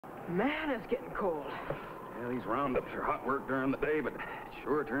Man, it's getting cold. Yeah, these roundups are hot work during the day, but it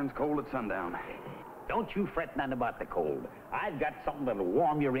sure turns cold at sundown. Don't you fret none about the cold. I've got something that'll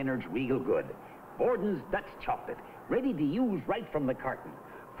warm your innards real good. Borden's Dutch chocolate, ready to use right from the carton,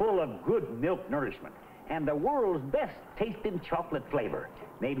 full of good milk nourishment, and the world's best tasting chocolate flavor,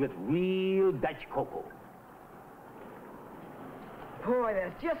 made with real Dutch cocoa. Boy,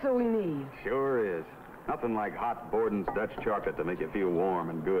 that's just what we need. Sure is. Nothing like hot Borden's Dutch chocolate to make you feel warm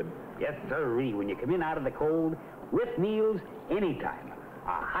and good. Yes, sirree. When you come in out of the cold, with meals, anytime,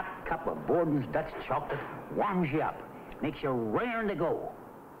 a hot cup of Borden's Dutch chocolate warms you up, makes you raring to go.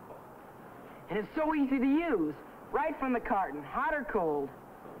 And it's so easy to use. Right from the carton, hot or cold.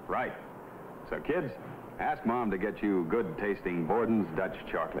 Right. So, kids, ask Mom to get you good-tasting Borden's Dutch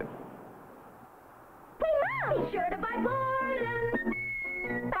chocolate. Be sure to buy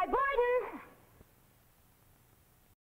Borden. Buy Borden.